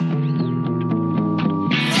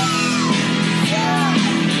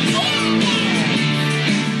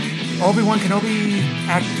Obi-Wan Kenobi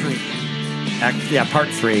Act 3. Part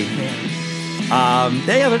 3. Yeah.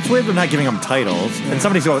 That's weird they're not giving them titles. Yeah. And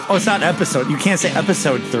somebody's going, it's not episode. You can't say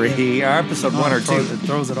episode 3 or episode 1 or 2. It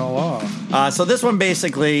throws it all off. So this one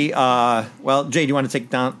basically, Jay, do you want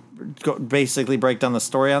to basically break down the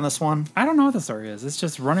story on this one? I don't know what the story is. It's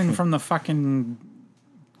just running from the fucking...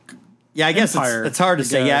 Yeah, I guess Empire, it's hard to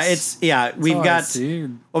say. Yeah, we get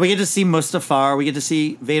to see Mustafar, we get to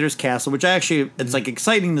see Vader's castle, which it's like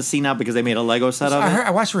exciting to see now because they made a Lego set of it.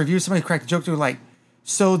 I watched a review, somebody cracked a joke to like,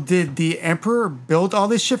 so did the Emperor build all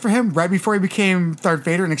this shit for him right before he became Darth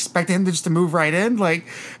Vader and expected him to move right in? Like,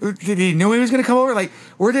 did he know he was going to come over? Like,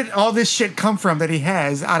 where did all this shit come from that he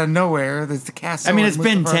has out of nowhere? There's the castle. I mean, it's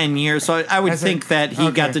been 10 years, so I would think that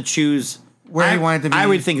he got to choose where he wanted to be. I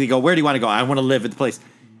would think they go, where do you want to go? I want to live at the place.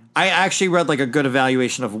 I actually read like a good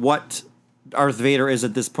evaluation of what Darth Vader is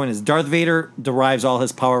at this point. Is Darth Vader derives all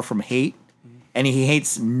his power from hate, and he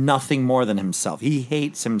hates nothing more than himself. He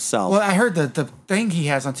hates himself. Well, I heard the thing he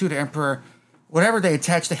has on the Emperor, whatever they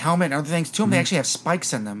attach the helmet and other things to him, they actually have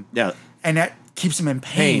spikes in them. Yeah. And that keeps him in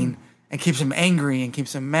pain and keeps him angry and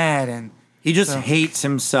keeps him mad. And he just hates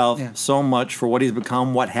himself so much for what he's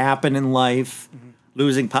become, what happened in life,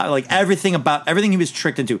 losing power, like everything he was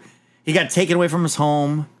tricked into. He got taken away from his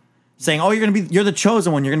home, saying, "Oh, you're the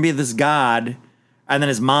chosen one. You're gonna be this god." And then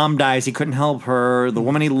his mom dies. He couldn't help her. The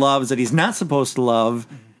woman he loves that he's not supposed to love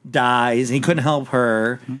dies. And he couldn't help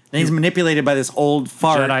her. And he's manipulated by this old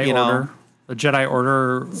fart. Order. The Jedi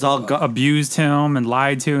Order abused him and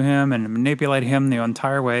lied to him and manipulated him the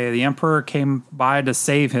entire way. The Emperor came by to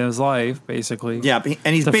save his life, basically. Yeah,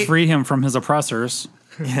 and he's to free him from his oppressors.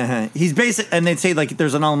 Yeah, he's basic, and they'd say like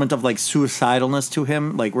there's an element of like suicidalness to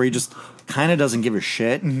him, like where he just kind of doesn't give a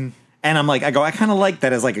shit. And I'm like, I kind of like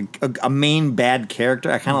that as like a main bad character.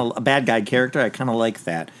 A bad guy character. I kind of like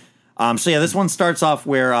that. So yeah, this one starts off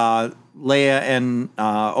where Leia and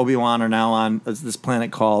Obi-Wan are now on this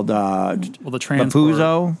planet called the transport.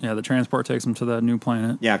 Mapuzo. Yeah, the transport takes them to the new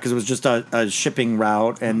planet. Yeah, because it was just a shipping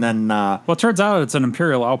route, and then it turns out it's an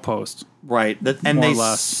Imperial outpost. Right, and they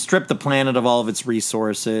stripped the planet of all of its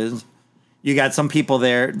resources. You got some people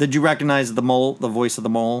there. Did you recognize the voice of the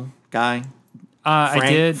mole guy? I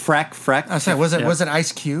did. Freck. I said, was it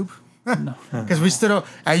Ice Cube? No, because we still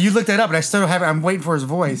don't. You looked that up, and I still don't have it. I'm waiting for his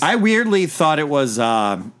voice. I weirdly thought it was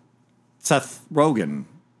Seth Rogen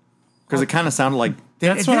because it kind of sounded like.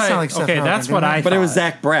 That's what I thought. But it was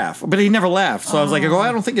Zach Braff. But he never laughed, so I was like,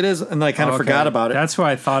 I don't think it is, and then I kind of forgot about it. That's who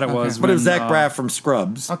I thought it was. But it was Zach Braff from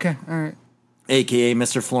Scrubs. Okay, all right. AKA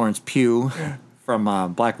Mr. Florence Pugh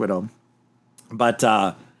from Black Widow. But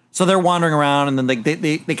so they're wandering around, and then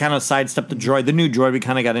they kind of sidestep the droid. The new droid, we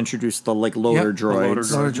kind of got introduced to the loader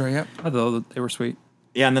droids. Loader droid, yep. Although they were sweet.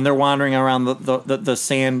 Yeah, and then they're wandering around the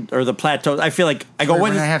sand or the plateaus. I feel like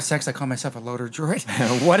when I have sex, I call myself a loader droid.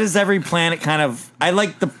 What is every planet kind of? I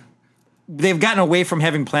like they've gotten away from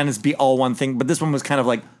having planets be all one thing, but this one was kind of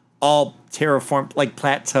like all terraformed, like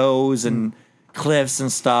plateaus and cliffs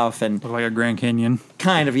and stuff, and like a Grand Canyon.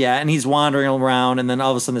 Kind of, yeah. And he's wandering around, and then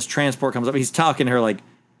all of a sudden this transport comes up. He's talking to her like,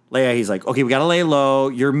 Leia, he's like, okay, we gotta lay low.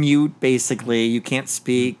 You're mute, basically. You can't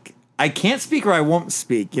speak. I can't speak or I won't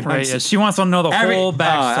speak. You know right, she wants to know the whole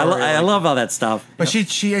backstory. I love all that stuff. But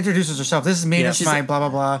she introduces herself. This is me, this is my blah, blah,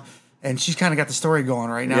 blah. And she's kind of got the story going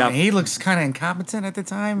right now. Yep. And he looks kind of incompetent at the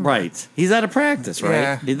time. Right. He's out of practice,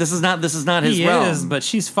 right? Yeah. This is not his realm. He is, but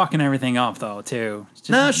she's fucking everything up, though, too.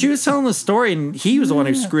 No, she was telling the story, and he was the one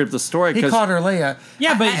who screwed up the story. He called her Leia.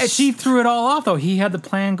 Yeah, but she threw it all off, though. He had the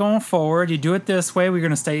plan going forward. You do it this way. We're going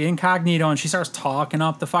to stay incognito. And she starts talking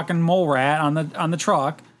up the fucking mole rat on the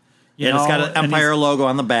truck. It's got an Empire logo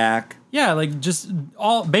on the back. Yeah, like just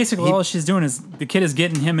all she's doing is the kid is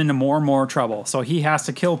getting him into more and more trouble. So he has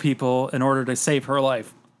to kill people in order to save her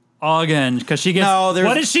life. All again, because she gets.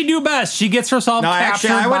 What does she do best? She gets herself captured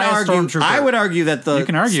by a stormtrooper. I would argue that the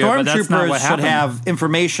stormtroopers should have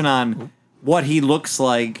information on what he looks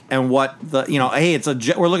like and what hey,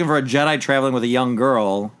 we're looking for a Jedi traveling with a young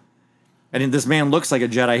girl. And this man looks like a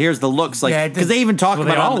Jedi. Here's the looks like because they even talk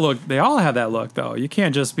about they all have that look though. You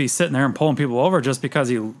can't just be sitting there and pulling people over just because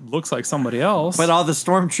he looks like somebody else. But all the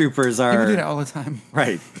stormtroopers are people do that all the time.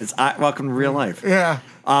 Right. It's welcome to real life. Yeah.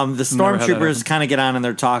 The stormtroopers kind of get on and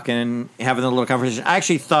they're talking and having a little conversation. I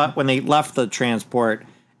actually thought when they left the transport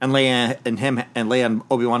and Leia and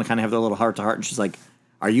Obi-Wan kind of have their little heart to heart, and she's like,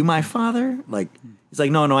 "Are you my father?" Like. He's like,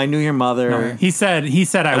 no, I knew your mother. No, he said,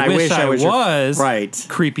 I wish I was right.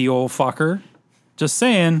 Creepy old fucker. Just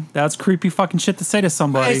saying, that's creepy fucking shit to say to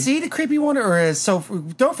somebody. Is he the creepy one, or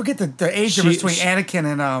don't forget the age difference between Anakin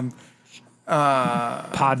and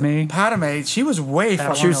Padme, she was way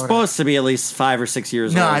fucking She was older. supposed to be at least 5 or 6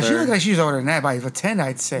 years older. No, she looked like she was older than that by 10,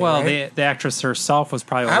 I'd say. Well, right? the actress herself was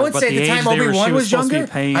probably older. I would say the time Obi-Wan was younger,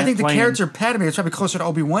 I think the playing. character Padme was probably closer to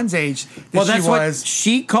Obi-Wan's age than that's she what was.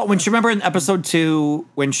 she called when she remember in episode 2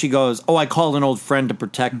 when she goes, "Oh, I called an old friend to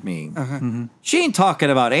protect me." She ain't talking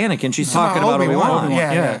about Anakin. She's talking about Obi-Wan.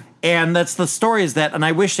 Yeah. And that's the story is that, and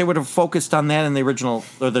I wish they would have focused on that in the original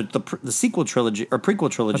or the sequel trilogy or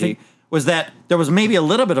prequel trilogy. Was that there was maybe a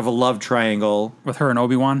little bit of a love triangle with her and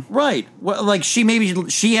Obi-Wan? Right. Well, like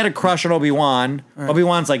she had a crush on Obi-Wan. Right.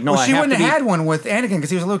 Obi-Wan's like, no, she wouldn't have had one with Anakin because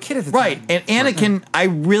he was a little kid at the time. Right. And Anakin, I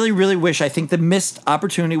really, really wish. I think the missed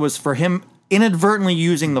opportunity was for him inadvertently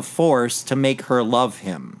using the Force to make her love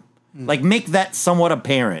him, like make that somewhat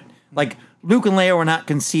apparent. Like Luke and Leia were not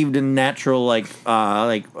conceived in natural, like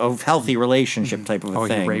a healthy relationship type of a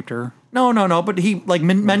thing. He raped her. No. But he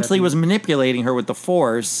mentally was manipulating her with the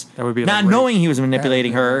Force. That would be not knowing he was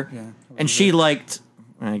manipulating her, and she liked.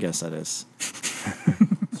 I guess that is.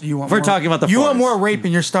 So you want we're talking about the. You Force. want more rape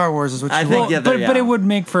in your Star Wars, is what you want. But it would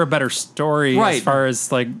make for a better story as far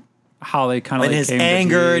as like how they kind of his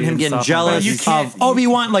anger and him getting jealous of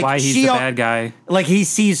Obi-Wan. Like why he's the bad guy. Like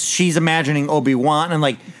she's imagining Obi-Wan and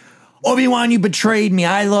like. Obi-Wan, you betrayed me.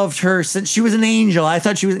 I loved her since she was an angel. I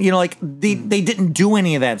thought she was, they didn't do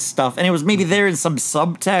any of that stuff. And it was maybe there in some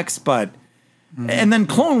subtext, but... And then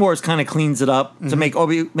Clone Wars kind of cleans it up to make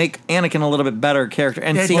Anakin a little bit better character.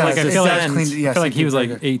 And see, I feel like he was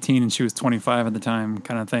like 18 and she was 25 at the time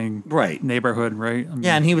kind of thing. Right. Neighborhood, right? I mean,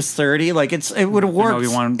 and he was 30. Like, it would have worked.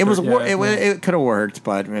 It could have worked,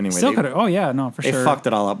 but anyway. Still could have. Oh, yeah, no, for sure. They fucked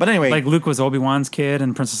it all up. But anyway. Like Luke was Obi-Wan's kid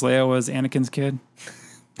and Princess Leia was Anakin's kid.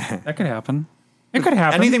 That could happen. It could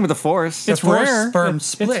happen. Anything with the Force. It's rare. Sperm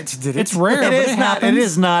split. Did it? It's rare. It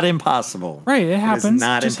is not impossible. Right. It happens.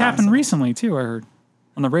 It just happened recently too. I heard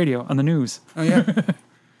on the radio, on the news. Oh yeah.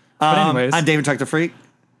 But anyways, on David Chuck the Freak.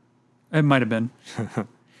 It might have been.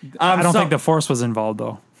 I don't think the Force was involved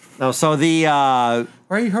though. No. So the. Why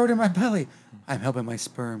are you hurting my belly? I'm helping my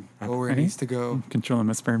sperm go where it needs to go. Controlling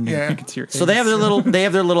my sperm. Yeah. So they have their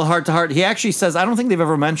little heart to heart. He actually says, I don't think they've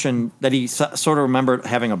ever mentioned that he sort of remembered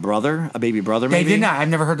having a baby brother. Maybe they did not. I've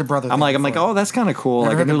never heard the brother. I'm like, oh, that's kind of cool.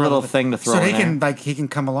 Never like a new little thing to throw. So he can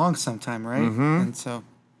come along sometime, right? And so,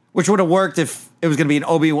 which would have worked if it was going to be an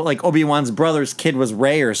Obi-Wan's brother's kid was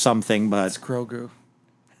Rey or something, but it's Grogu.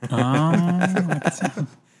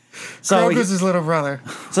 So Grogu's his little brother.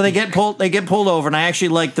 So they get pulled over, and I actually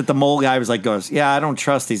like that the mole guy goes, yeah, I don't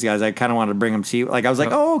trust these guys. I kind of wanted to bring them to you. Like I was like,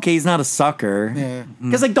 oh, okay, he's not a sucker. Yeah.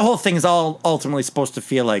 Because like the whole thing is all ultimately supposed to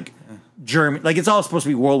feel like Germany, like it's all supposed to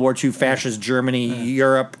be World War II, fascist Germany,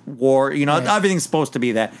 Europe war. Everything's supposed to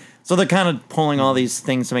be that. So they're kind of pulling all these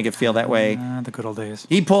things to make it feel that way. The good old days.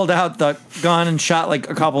 He pulled out the gun and shot like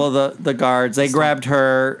a couple of the guards. They grabbed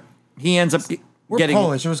her. He ends up. We're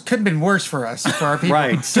Polish. It couldn't have been worse for us, for our people.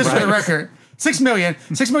 Right. Just for the record. 6 million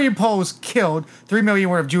Poles killed, 3 million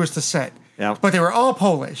were of Jewish descent. Yeah. But they were all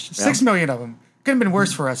Polish. 6 million of them. Couldn't have been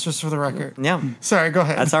worse for us, just for the record. Yeah. Sorry, go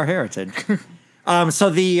ahead. That's our heritage. So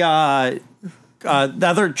the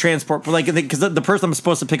other transport, because the person that was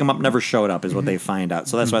supposed to pick them up never showed up, is what they find out.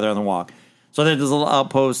 So that's why they're on the walk. So there's a little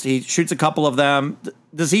outpost. He shoots a couple of them.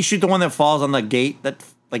 Does he shoot the one that falls on the gate that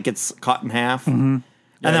gets cut in half? Mm-hmm.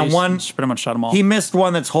 And then one, pretty much shot them all. He missed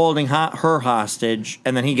one that's holding her hostage,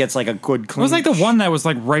 and then he gets a good clean. It was the one that was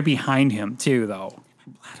right behind him too, though.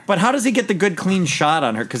 But how does he get the good clean shot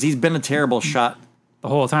on her? Because he's been a terrible shot the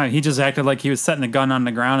whole time. He just acted like he was setting the gun on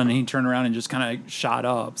the ground, and then he turned around and just kind of shot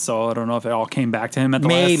up. So I don't know if it all came back to him at the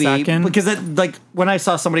last second. Because when I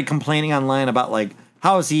saw somebody complaining online about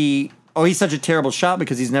how is he? Oh, he's such a terrible shot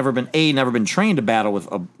because he's never been trained to battle with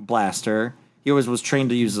a blaster. He always was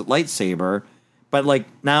trained to use a lightsaber. But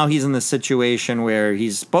now he's in this situation where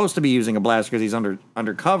he's supposed to be using a blaster because he's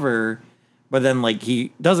undercover, but then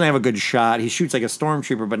he doesn't have a good shot. He shoots like a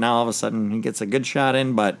stormtrooper, but now all of a sudden he gets a good shot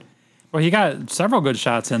in. But he got several good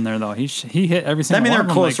shots in there though. He hit every single. They're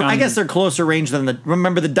closer. I guess they're closer range than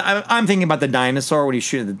I'm thinking about the dinosaur when he's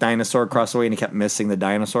shooting the dinosaur across the way and he kept missing the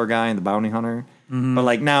dinosaur guy and the bounty hunter. Mm-hmm.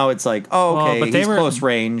 But now it's he's close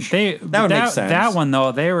range. That would make sense. That one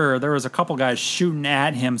though, there was a couple guys shooting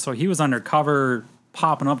at him, so he was undercover,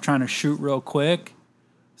 popping up, trying to shoot real quick.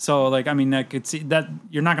 So it's that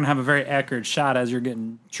you're not going to have a very accurate shot as you're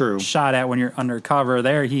getting shot at when you're undercover.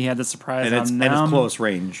 There, he had the surprise and it's close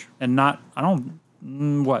range, and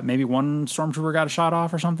maybe one stormtrooper got a shot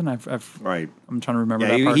off or something. Right. I'm trying to remember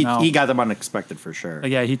that part now. He got them unexpected for sure.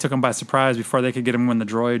 Yeah, he took them by surprise before they could get him when the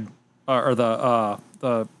droid or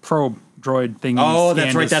the probe droid thing. Oh,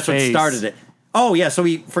 that's right. That's what started it. Oh yeah, so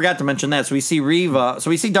we forgot to mention that. So we see Reva. So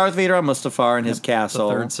we see Darth Vader on Mustafar in his castle.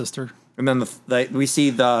 The third sister. And then we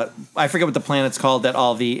see I forget what the planet's called that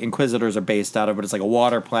all the Inquisitors are based out of, but it's like a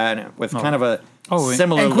water planet with kind of a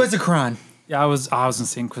similar Inquisicron. Yeah, I was gonna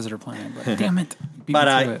say Inquisitor planet, but damn it.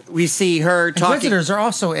 But we see her talking. Inquisitors are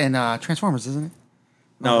also in Transformers, isn't it?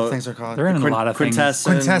 No, things are called. They're in a lot of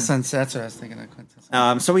Quintessence. That's what I was thinking of.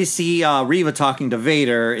 Quintessence. So we see Reva talking to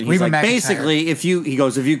Vader, and he's Reva like, McEntire. basically, if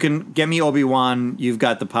you can get me Obi-Wan, you've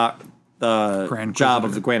got the job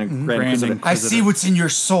of the Grand Inquisitor. I see what's in your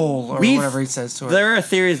soul, or whatever he says to her. There are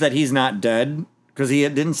theories that he's not dead because he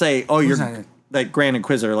didn't say, "Oh, you're that Grand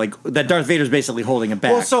Inquisitor," like that. Darth Vader's basically holding it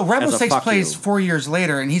back. Well, so Rebels takes place 4 years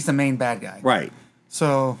later, and he's the main bad guy. Right.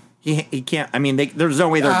 So he can't. I mean, there's no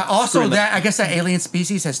way they're also that. I guess that alien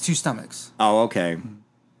species has 2 stomachs. Oh, okay.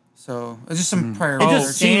 So it's just some prior.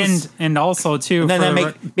 And also too. And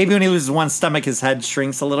then maybe when he loses one stomach, his head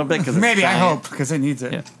shrinks a little bit because maybe I hope because it needs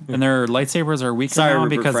it. Yeah. And their lightsabers are weaker now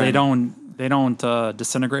because they don't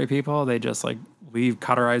disintegrate people. They just like leave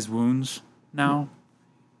cauterized wounds now.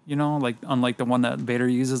 You know, like unlike the one that Vader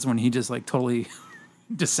uses when he just like totally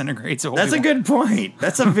disintegrates. That's a good point.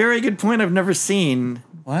 That's a very good point. I've never seen.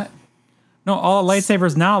 What? No, all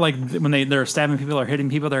lightsabers now, like when they're stabbing people or hitting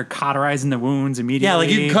people, they're cauterizing the wounds immediately. Yeah, like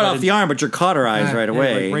you can cut off the arm, but you're cauterized right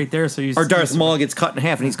away. Like right there, so you. Or Darth Maul gets cut in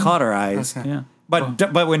half and he's cauterized. Okay. Yeah,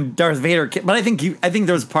 but when Darth Vader, but I think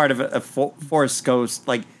there was part of a Force Ghost,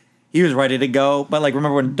 like he was ready to go, but like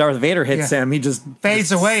remember when Darth Vader hits him, he just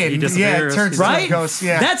fades away and disappears. turns into a ghost.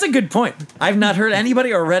 Yeah, that's a good point. I've not heard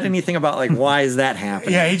anybody or read anything about like why is that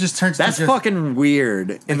happening. Yeah, he just turns. That's fucking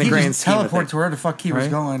weird in the grand scheme of things. To where the fuck he was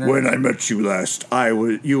going. When I met you last,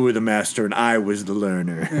 you were the master and I was the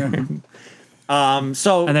learner. Yeah.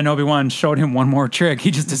 So and then Obi-Wan showed him one more trick. He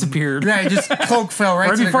just disappeared. Yeah, he just cloak fell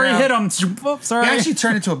right to before the he ground. hit him. Oh, sorry. He actually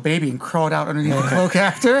turned into a baby and crawled out underneath the cloak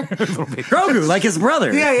after. Grogu, like his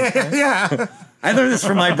brother. Yeah. I learned this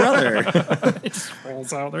from my brother. It just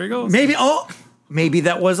rolls out. There he goes. Maybe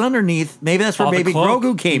that was underneath. Maybe that's where Baby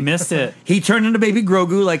Grogu came. He missed it. He turned into Baby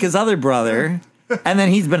Grogu like his other brother. And then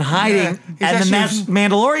he's been hiding, and then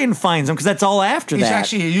Mandalorian finds him because that's all after that.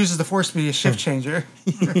 He uses the Force to be a shift changer,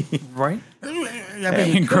 right?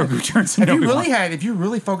 And Grogu turns into if you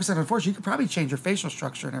really focus on the Force, you could probably change your facial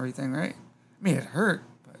structure and everything, right? I mean, it hurt.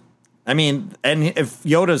 But. I mean, and if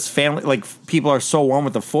Yoda's family, like people are so one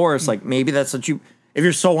with the Force, like maybe that's what you. If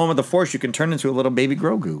you're so one with the Force, you can turn into a little baby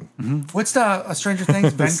Grogu. Mm-hmm. What's the Stranger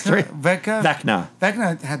Things? Vecna.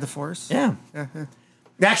 Vecna had the Force. Yeah.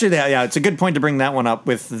 Actually, it's a good point to bring that one up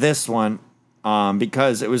with this one,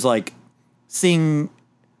 because it was like seeing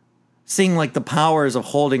like the powers of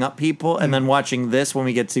holding up people, and then watching this when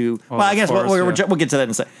we get to. I guess we'll get to that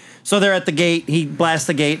in a second. So they're at the gate. He blasts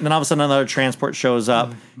the gate, and then all of a sudden another transport shows up.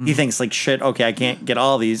 Mm-hmm. He thinks like, shit. Okay, I can't get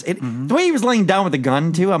all these. The way he was laying down with the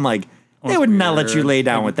gun too, I'm like. They would not let you lay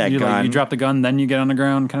down with that gun. You drop the gun, then you get on the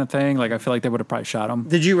ground, kind of thing. Like I feel like they would have probably shot him.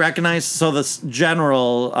 Did you recognize? So this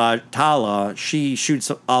General Tala, she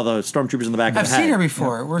shoots all the stormtroopers in the back of the head. I've seen her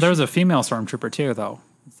before. Yeah. There was a female stormtrooper too, though.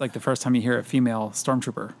 It's like the first time you hear a female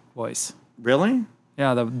stormtrooper voice. Really?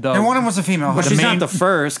 Yeah. And one of them was a female. Well, she's not the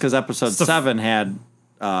first because episode 7 had.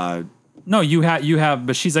 No, you have,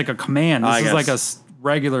 but she's like a command. This is like a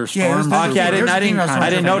regular storm. I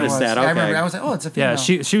didn't notice that. Okay, I was like, oh, it's a female.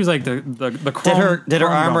 Yeah, she was like the chrome. Did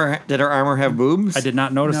her armor have boobs? I did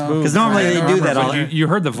not notice boobs because normally they do that. All you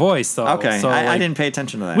heard the voice though. Okay, so I didn't pay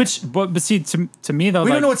attention to that. But see, to me though, we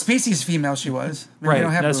don't know what species female she was. Right,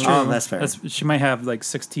 that's true. Oh, that's fair. She might have like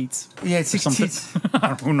 6 teats. Yeah, 6 teats.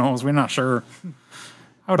 Who knows? We're not sure.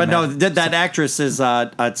 But no, that actress is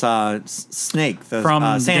Snake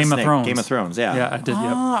from Game of Thrones. Game of Thrones, yeah. Yeah, I did. Yep.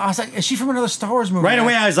 I was like, is she from another Star Wars movie? Right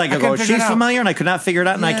away, I was like, she's familiar, and I could not figure it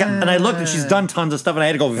out. And I looked, and she's done tons of stuff, and I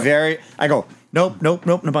had to go nope.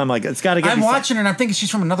 I'm like, it's got to get. I'm watching her, and I'm thinking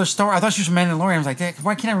she's from another Star. I thought she was from Mandalorian. I was like,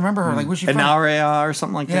 why can't I remember her? Like, where's she from? Inaria or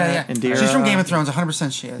something like that. Yeah. Indira. She's from Game of Thrones.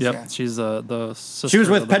 100% she is. Yep. Yeah. She's the sister. She was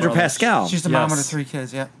with Pedro Pascal. She's the mom of the 3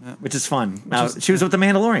 kids. Yeah. Which is fun. She was with the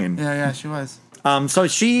Mandalorian. Yeah, she was. So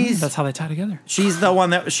that's how they tie together. She's the one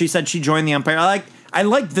that she said she joined the Empire. I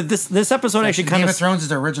like that this episode actually kind of. Game of Thrones is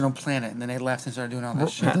the original planet, and then they left and started doing all that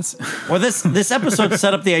shit. Well, this episode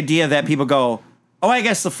set up the idea that people go, oh, I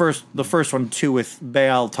guess the first one too, with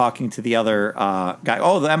Bail talking to the other guy.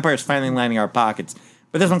 Oh, the Empire's finally lining our pockets.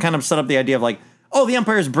 But this one kind of set up the idea of like, oh, the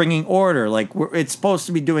Empire's bringing order. Like it's supposed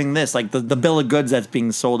to be doing this. Like the bill of goods that's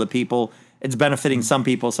being sold to people, it's benefiting some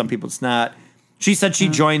people it's not. She said she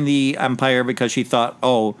joined the Empire because she thought,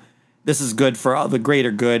 this is good for the greater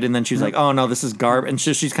good, and then she's like, oh no, this is garbage, and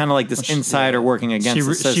she's kind of like this insider working against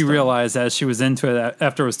the system. She realized as she was into it,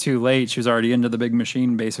 after it was too late, she was already into the big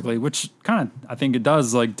machine, basically, which kind of, I think it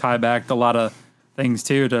does like tie back to a lot of things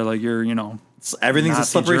too, to like everything's Nazi a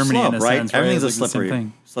slippery Germany slope, right? Sense, Everything's right?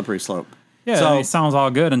 a slippery slope. Yeah, so, it sounds all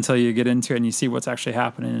good until you get into it and you see what's actually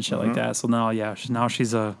happening and shit like that. So now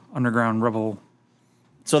she's a underground rebel.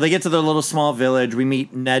 So they get to their little small village. We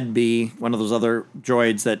meet Ned B, one of those other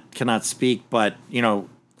droids that cannot speak, but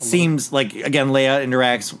seems like, again, Leia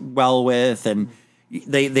interacts well with, and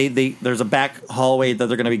they there's a back hallway that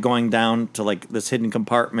they're going to be going down to like this hidden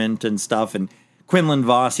compartment and stuff. And Quinlan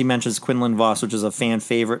Vos, he mentions Quinlan Vos, which is a fan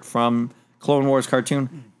favorite from Clone Wars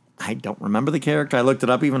cartoon. I don't remember the character. I looked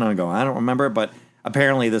it up even and I go, I don't remember it, but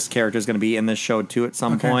apparently this character is going to be in this show too at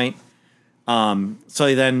some point.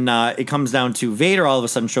 So then it comes down to Vader all of a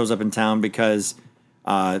sudden shows up in town because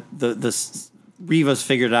the Reva's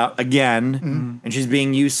figured it out again, and she's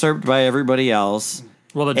being usurped by everybody else.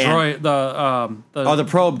 Well, the probe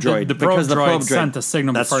droid. The probe droid sent the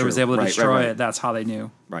signal before he was able to destroy it. That's how they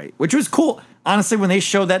knew. Right, which was cool. Honestly, when they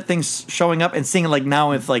showed that thing showing up and seeing it like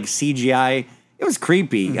now with like CGI, it was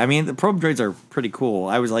creepy. I mean, the probe droids are pretty cool.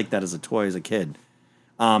 I always liked that as a toy as a kid.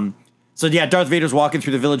 So yeah, Darth Vader's walking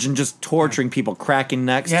through the village and just torturing people, cracking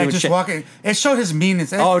necks. Yeah, just walking. It showed his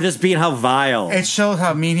meanness. Just being how vile. It showed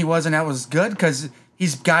how mean he was, and that was good because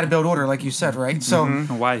he's got to build order, like you said, right? So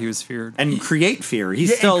why he was feared and create fear.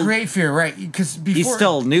 Create fear, right? Because before he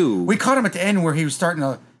still knew. We caught him at the end where he was starting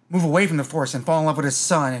to move away from the Force and fall in love with his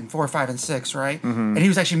son in 4, 5, and 6, right? And he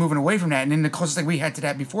was actually moving away from that. And then the closest thing we had to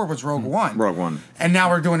that before was Rogue One. Rogue One. And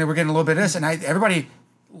now we're doing it. We're getting a little bit of this, and everybody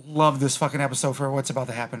loved this fucking episode for what's about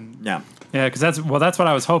to happen. Yeah, because that's what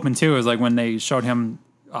I was hoping too. Is like when they showed him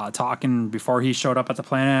talking before he showed up at the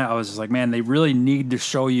planet, I was just like, man, they really need to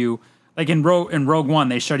show you. Like in Rogue One,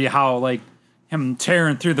 they showed you how like him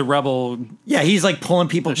tearing through the rebel. Yeah, he's like pulling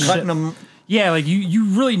people, cutting them. Yeah, like you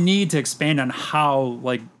really need to expand on how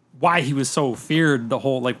like why he was so feared. The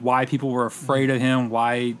whole like why people were afraid of him,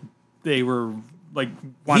 why they were. Like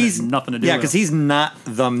he's nothing to do. Yeah, because he's not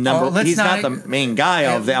the number. He's not the main guy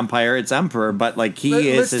of the Empire. It's Emperor, but like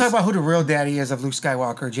Let's talk about who the real daddy is of Luke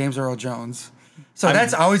Skywalker, James Earl Jones. So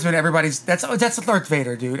that's always been everybody's. That's Darth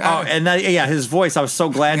Vader, dude. His voice. I was so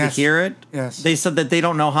glad to hear it. Yes. They said that they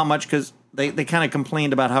don't know how much because they kind of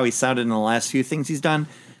complained about how he sounded in the last few things he's done.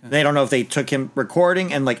 They don't know if they took him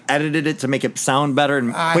recording and like edited it to make it sound better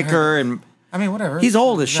and quicker and. I mean, whatever. He's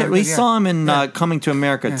old as shit. We saw him in Coming to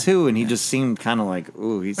America too, and he just seemed kind of like,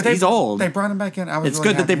 ooh, he's old. They brought him back in. It's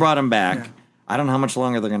good that they brought him back. Yeah. I don't know how much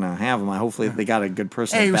longer they're gonna have him. Hopefully, they got a good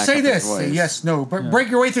person. Hey, to back say up this. Say yes, no. But break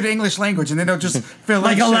your way through the English language, and then they'll just fill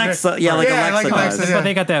like Alexa. Yeah, like Alexa. Does. But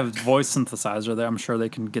they got that voice synthesizer there. I'm sure they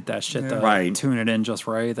can get that shit to tune it in just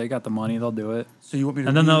right. They got the money. They'll do it. So you want me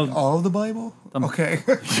to read all of the Bible? Okay.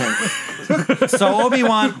 So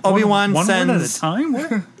Obi-Wan sends one at a time.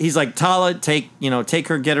 What? He's like, Tala, take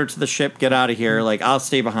her, get her to the ship, get out of here. Like I'll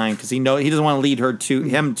stay behind because he doesn't want to lead her to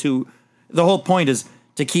him to. The whole point is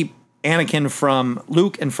to keep Anakin from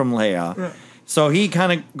Luke and from Leia. Yeah. So he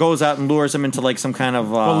kind of goes out and lures him into like some kind of.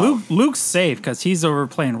 Luke's safe because he's over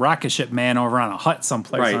playing Rocket Ship Man over on a hut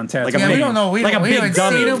someplace on Tatooine. Like we don't know. We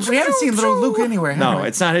haven't seen little Luke anywhere. No,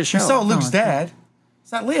 it's not his show. We saw Luke's dad.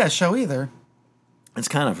 It's not Leia's show either. It's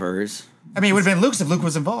kind of hers. I mean, it would have been Luke's if Luke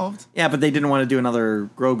was involved. Yeah, but they didn't want to do another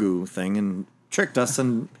Grogu thing and tricked us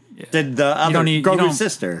and did the other Grogu's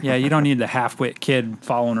sister. Yeah, you don't need the half-wit kid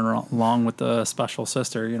following her along with the special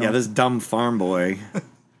sister. Yeah, this dumb farm boy.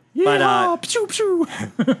 Yeah, pew, pew.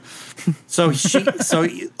 So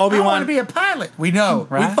Obi-Wan. I want to be a pilot. We know.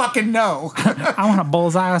 Right? We fucking know. I want a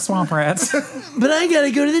bullseye of swamp rats. But I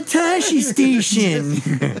gotta go to the Tashi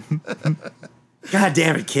station. God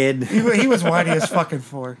damn it, kid. He was whiny as fucking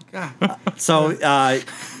for. God. So,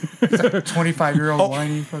 25-year-old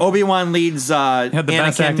whiny. Obi-Wan leads the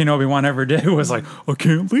best acting Obi-Wan ever did was like, I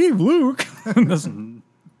can't leave Luke. This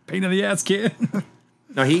pain in the ass kid.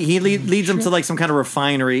 No, he leads him to like some kind of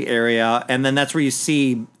refinery area, and then that's where you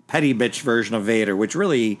see petty bitch version of Vader, which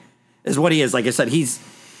really is what he is. Like I said, he's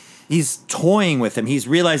toying with him. He's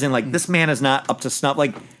realizing like this man is not up to snuff.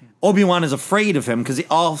 Like Obi-Wan is afraid of him because he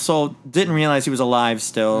also didn't realize he was alive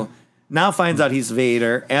still. Now finds out he's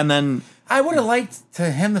Vader, and then I would have liked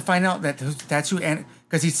him to find out that that's who,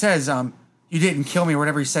 because he says, "You didn't kill me," or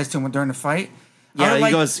whatever he says to him during the fight. Yeah,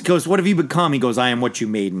 he goes, "What have you become?" He goes, "I am what you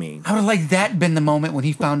made me." I would have liked that been the moment when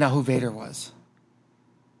he found out who Vader was.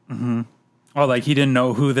 Mm-hmm. Oh, like he didn't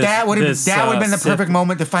know who this. That would have been the perfect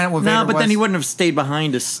moment to find out what Vader was. No, but then he wouldn't have stayed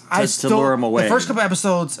behind to lure him away. The first couple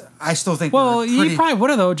episodes, I still think. Well, he probably would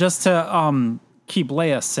have though, just to keep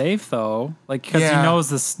Leia safe though, like because he knows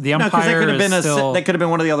this. The Empire that could have been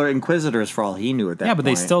one of the other Inquisitors for all he knew at that. Yeah, but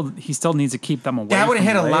point. he still needs to keep them away. That would have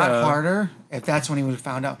hit Leia. a lot harder if that's when he would have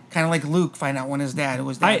found out. Kind of like Luke find out when his dad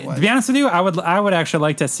was. To be honest with you, I would actually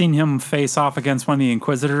like to have seen him face off against one of the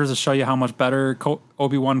Inquisitors to show you how much better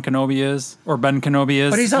Obi-Wan Kenobi is or Ben Kenobi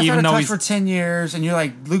is. But he's also had a touch for 10 years, and you're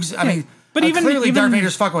like Luke's. I mean. But clearly Darth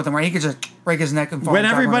Vader's fucking with him, right? He could just break his neck and fall. When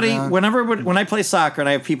I play soccer and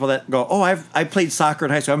I have people that go, "Oh, I played soccer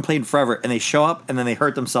in high school. I haven't played forever," and they show up and then they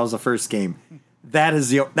hurt themselves the first game.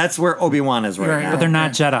 That's where Obi-Wan is right now. But they're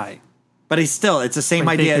not Jedi. But it's the same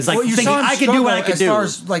idea. It's like thinking I can do what I can do.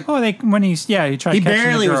 He tried. He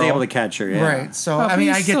barely was able to catch her. Yeah. Right. So I mean,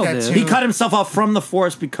 I get that too. He cut himself off from the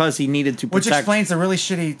Force because he needed to protect. Which explains the really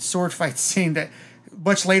shitty sword fight scene that.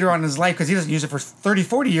 Much later on in his life, because he doesn't use it for 30,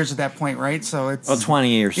 40 years at that point, right? So it's... 20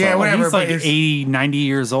 years. Yeah, whatever. He's like 80, 90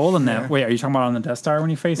 years old in that. Wait, are you talking about on the Death Star when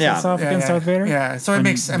he faces off against Darth Vader? Yeah, so it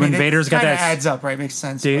makes... Vader's got that... adds up, right? Makes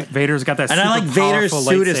sense. Vader's got that and super I like Vader's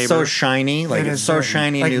suit lightsaber. Is so shiny. Like, it's so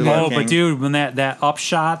shiny and new looking. But dude, when that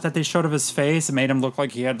upshot that they showed of his face, it made him look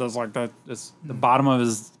like he had this, like, the bottom of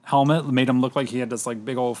his helmet made him look like he had this, like,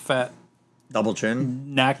 big old fat... Double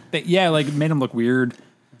chin? Neck. It made him look weird.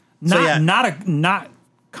 Not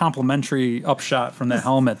complimentary upshot from that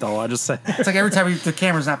helmet, though. I just say it's like every time the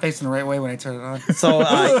camera's not facing the right way when I turn it on. So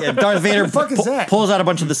Darth Vader pulls out a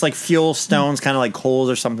bunch of this like fuel stones, kind of like coals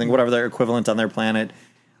or something, whatever their equivalent on their planet,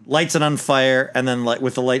 lights it on fire, and then like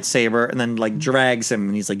with the lightsaber, and then like drags him,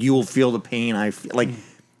 and he's like, "You will feel the pain I feel." Like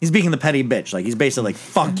he's being the petty bitch. Like he's basically like,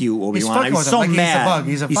 "Fuck you, Obi-Wan." I'm so mad.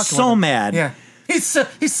 He's so mad. Yeah, he's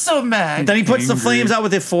so mad. And then he puts the flames out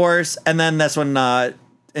with the Force, and then that's when.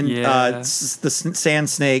 The sand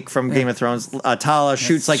snake from Game of Thrones, Tala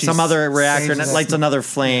shoots like some other reactor and it lights another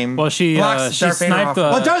flame. Well, she sniped.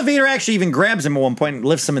 Darth Vader actually even grabs him at one point and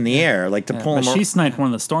lifts him in the air, like to pull him. She sniped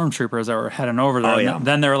one of the stormtroopers that were heading over there. Oh, yeah.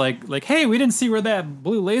 Then they're like, hey, we didn't see where that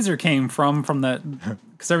blue laser came from the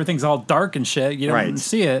because everything's all dark and shit. You don't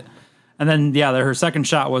see it. And then her second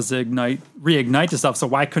shot was to reignite the stuff. So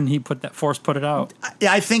why couldn't he put it out?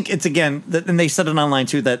 Yeah, I think it's again, and they said it online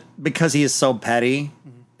too, that because he is so petty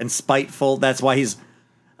and spiteful, that's why he's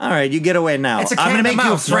all right. You get away now. It's a cat I'm going to make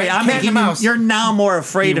you afraid. I'm making you. You're now more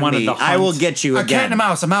afraid of me. I will get you again. A cat and a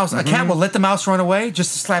mouse. A cat will let the mouse run away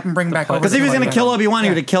just to slap and bring back over. Because if he was going to kill Obi-Wan, he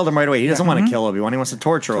would have killed him right away. He doesn't want to kill Obi-Wan. He wants to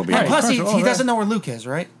torture Obi-Wan. And plus, he doesn't know where Luke is,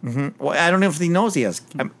 right? Mm-hmm. Well, I don't know if he knows he has.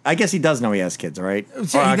 I guess he does know he has kids, right?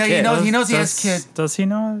 He knows he has kids. Does he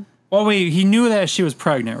know? Well, wait. He knew that she was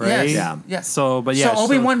pregnant, right? Yes. So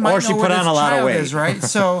Obi-Wan might know she put on a lot of weight, is, right?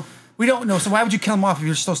 So. We don't know, so why would you kill him off if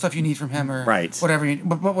there's still stuff you need from him or whatever?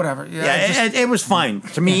 But whatever. Yeah, it was fine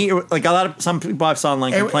to me. Like some people I've saw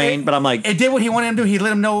online complain, but I'm like, it did what he wanted him to do. He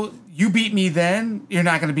let him know you beat me then, you're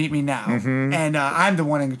not going to beat me now, and I'm the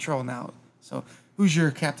one in control now. So who's your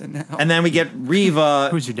captain now? And then we get Reva.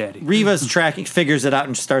 Who's your daddy? Reva's figures it out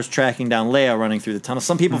and starts tracking down Leia running through the tunnel.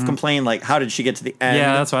 Some people have complained, like, how did she get to the end?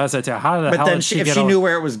 Yeah, that's what I said too. How the hell did she get? If she knew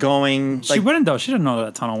where it was going, she wouldn't though. She didn't know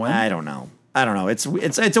that tunnel went. I don't know. It's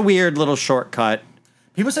a weird little shortcut.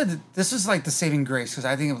 People said that this is like the saving grace because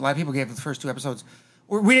I think a lot of people gave the first two episodes.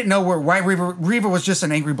 We didn't know why Reva was just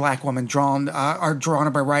an angry black woman drawn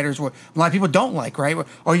by writers. What a lot of people don't like, right?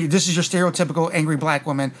 Oh, this is your stereotypical angry black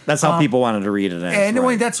woman. That's how people wanted to read it as.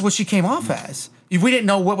 And that's what she came off as. We didn't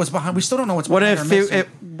know what was behind. We still don't know what's behind her mission.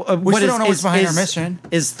 We still don't know what's behind her mission.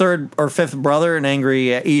 Is third or fifth brother an angry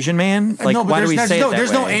Asian man? Like, no, but why do we say it that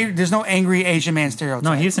way? There's no angry Asian man stereotype.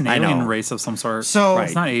 No, he's an alien race of some sort. So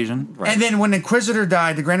it's not Asian. Right. And then when the Inquisitor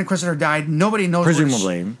died, the Grand Inquisitor died. Nobody knows.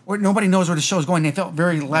 Presumably, nobody knows where the show's going. They felt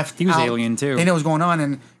very left. He was out. alien too. They know what's going on,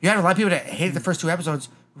 and you had a lot of people that hated the first two episodes.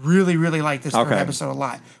 Really, really liked this third episode a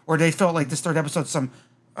lot, or they felt like this third episode some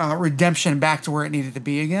redemption back to where it needed to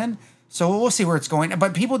be again. So we'll see where it's going.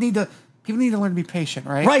 But people need to learn to be patient,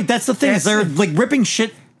 right? Right. That's the thing. They're like ripping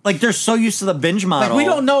shit. Like they're so used to the binge model. Like we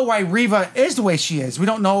don't know why Reva is the way she is. We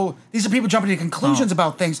don't know. These are people jumping to conclusions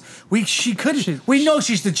about things. We know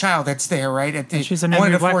she's the child that's there, right? She's an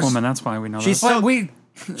angry black woman. That's why we know. She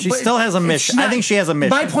still has a mission. I think she has a mission.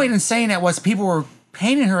 My point in saying that was people were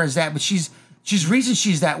painting her as that, but she's reason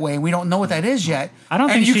she's that way, and we don't know what that is yet. I don't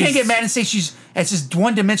think you can't get mad and say it's this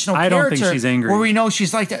one-dimensional character. I don't think she's angry. Where we know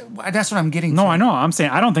she's like that. That's what I'm getting. No, I know. I'm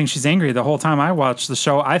saying I don't think she's angry the whole time I watched the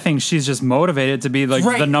show. I think she's just motivated to be like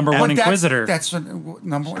the number one Inquisitor. That's what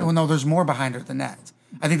number one. Well, no, there's more behind her than that.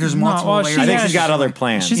 I think there's multiple layers. I think she's got other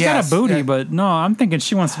plans. She's got a booty, but no, I'm thinking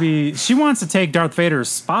she wants to take Darth Vader's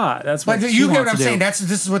spot. That's what you get what I'm saying. This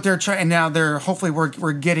is what they're trying. And now hopefully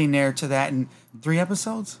we're getting there to that in 3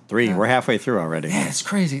 episodes. 3. We're halfway through already. Yeah, it's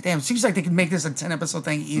crazy. Damn, it seems like they could make this a 10-episode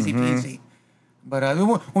thing easy peasy. But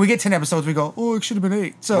when we get 10 episodes, we go, oh, it should have been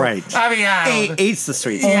 8. So, right. I mean, eight's the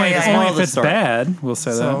sweet. Only if it's bad, we'll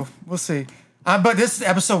say that. We'll see. But this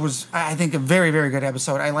episode was, I think, a very, very good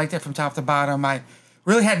episode. I liked it from top to bottom. I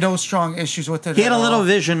really had no strong issues with it. He had a little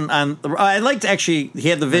vision on. I liked actually. He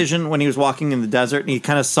had the vision when he was walking in the desert, and he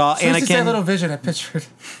kind of saw Anakin. As that little vision, I pictured.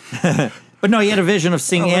 But no, he had a vision of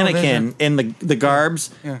seeing Anakin in the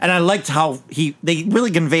garbs, and I liked how they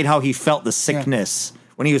really conveyed how he felt the sickness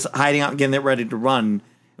when he was hiding out, getting ready to run.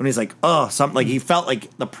 When he's like, oh, something like he felt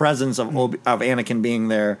like the presence of Anakin being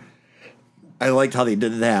there. I liked how they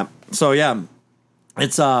did that. So yeah,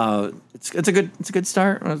 it's a good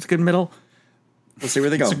start. It's a good middle. Let's see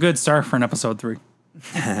where they go. It's a good start for an episode 3.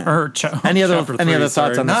 Any other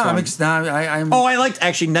thoughts on this one? I liked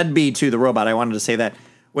actually Ned B too, the robot. I wanted to say that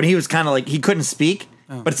when he was kind of like he couldn't speak,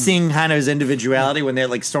 but seeing kind of his individuality when they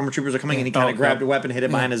like stormtroopers are coming and he kind of grabbed a weapon, hit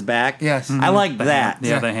it behind his back. Yes, I liked that.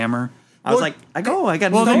 Yeah, the hammer. I was like, I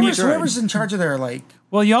got. Well, whoever's in charge of their like.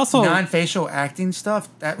 Well, you also non-facial acting stuff.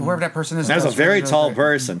 That whoever that person is. That's a very tall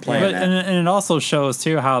person playing that. And it also shows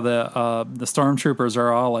too how the stormtroopers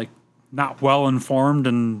are all like not well informed,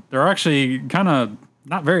 and they're actually kind of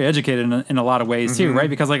not very educated in a lot of ways too, right?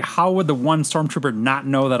 Because like, how would the one stormtrooper not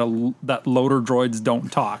know that loader droids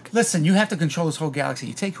don't talk? Listen, you have to control this whole galaxy.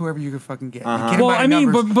 You take whoever you can fucking get. Well, I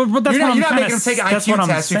mean, but that's you're what not I'm making them take IQ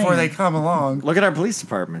tests before they come along. Look at our police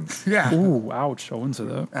department. Yeah. Ooh, ouch! I wouldn't say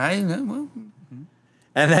that. I know. Well.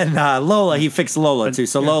 And then Lola, he fixed Lola too,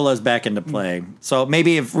 so Lola's back into play. So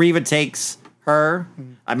maybe if Reva takes her,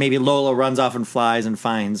 maybe Lola runs off and flies and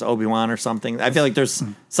finds Obi-Wan or something. I feel like there's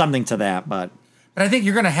something to that, but I think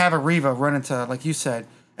you're gonna have a Reva run into, like you said,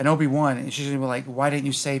 an Obi-Wan, and she's gonna be like, "Why didn't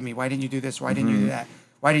you save me? Why didn't you do this? Why didn't you do that?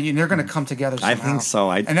 Why didn't you?" And they're gonna come together somehow. I think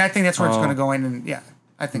so. And I think that's where it's gonna go in. And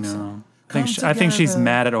I think so. I think she's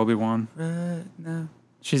mad at Obi-Wan. No.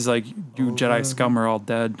 She's like, you Jedi scum are all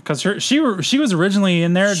dead. Because she was originally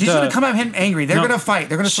in there. She's going to come at him angry. They're going to fight.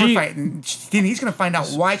 They're going to sword fight. And he's going to find out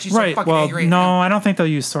why she's so fucking angry. No, I don't think they'll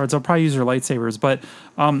use swords. They'll probably use their lightsabers. But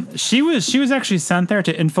she was actually sent there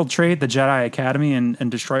to infiltrate the Jedi Academy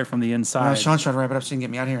and destroy it from the inside. Sean's trying to wrap it up so he can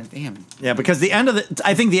get me out of here. Damn. Yeah, because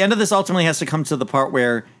I think the end of this ultimately has to come to the part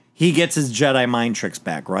where he gets his Jedi mind tricks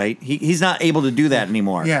back, right? He's not able to do that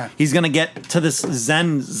anymore. Yeah. He's going to get to this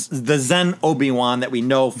the Zen Obi-Wan that we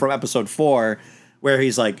know from episode 4, where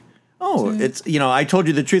he's like, oh, it's, I told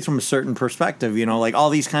you the truth from a certain perspective, like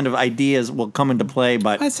all these kind of ideas will come into play,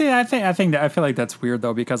 but I feel like that's weird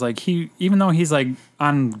though, because like even though he's like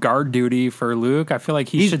on guard duty for Luke, I feel like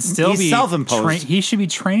he should still be self-imposed. He should be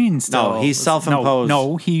trained still. No, he's self-imposed.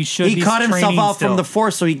 No, he should he cut himself out from the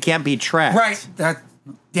Force so he can't be tracked. Right.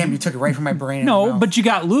 Damn, you took it right from my brain. No, but you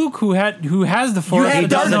got Luke who has the Force. You had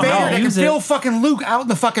Darth Vader that can feel fucking Luke out in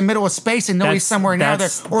the fucking middle of space and know he's somewhere near there,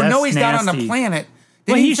 or know he's down on the planet.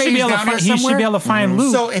 Well, he should be able to find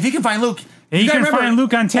Luke. So if he can find Luke, he can find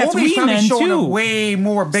Luke on Tatooine then too. Way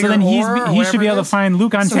more bigger. So then he should be able to find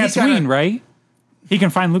Luke on Tatooine, right? He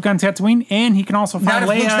can find Luke on Tatooine, and he can also find Leia.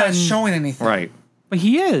 Not if Luke's not showing anything, right? But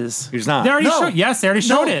he is. He's not. They already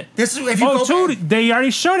showed it. They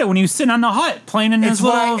already showed it when he was sitting on the hut playing in his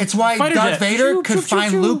little It's why Darth Vader could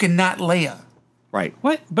find Luke and not Leia. Right.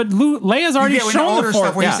 What? But Leia's already shown the Force.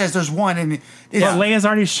 Stuff where he says there's one, and Leia's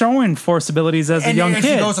already showing Force abilities as a young kid.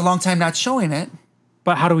 She goes a long time not showing it.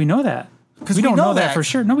 But how do we know that? Because we don't know that for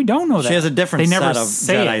sure. No, we don't know that. She has a different set of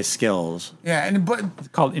Jedi skills. Yeah, it's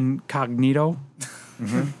called incognito.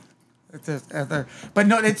 But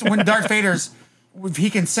no, it's when Darth Vader's. He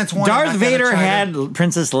can sense one. Darth Vader had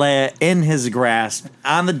Princess Leia in his grasp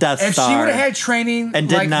on the Death Star. If she would have had training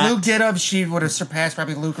and like Luke did, she would have surpassed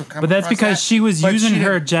probably Luke. But that's because she was using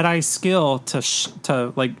her Jedi skill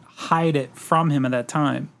to like hide it from him at that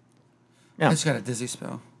time. Yeah, I just got a dizzy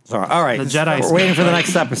spell. Sorry. All right, the Jedi. We're waiting for the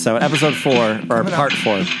next episode, episode 4 or part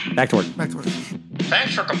 4. Back to work.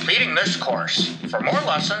 Thanks for completing this course. For more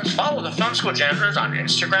lessons, follow the Film School Janitors on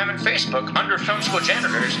Instagram and Facebook under Film School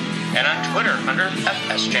Janitors and on Twitter under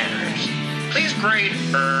FS Janitors. Please rate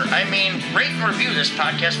and review this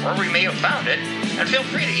podcast wherever you may have found it, and feel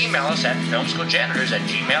free to email us at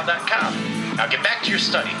filmschooljanitors@gmail.com. Now get back to your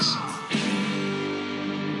studies.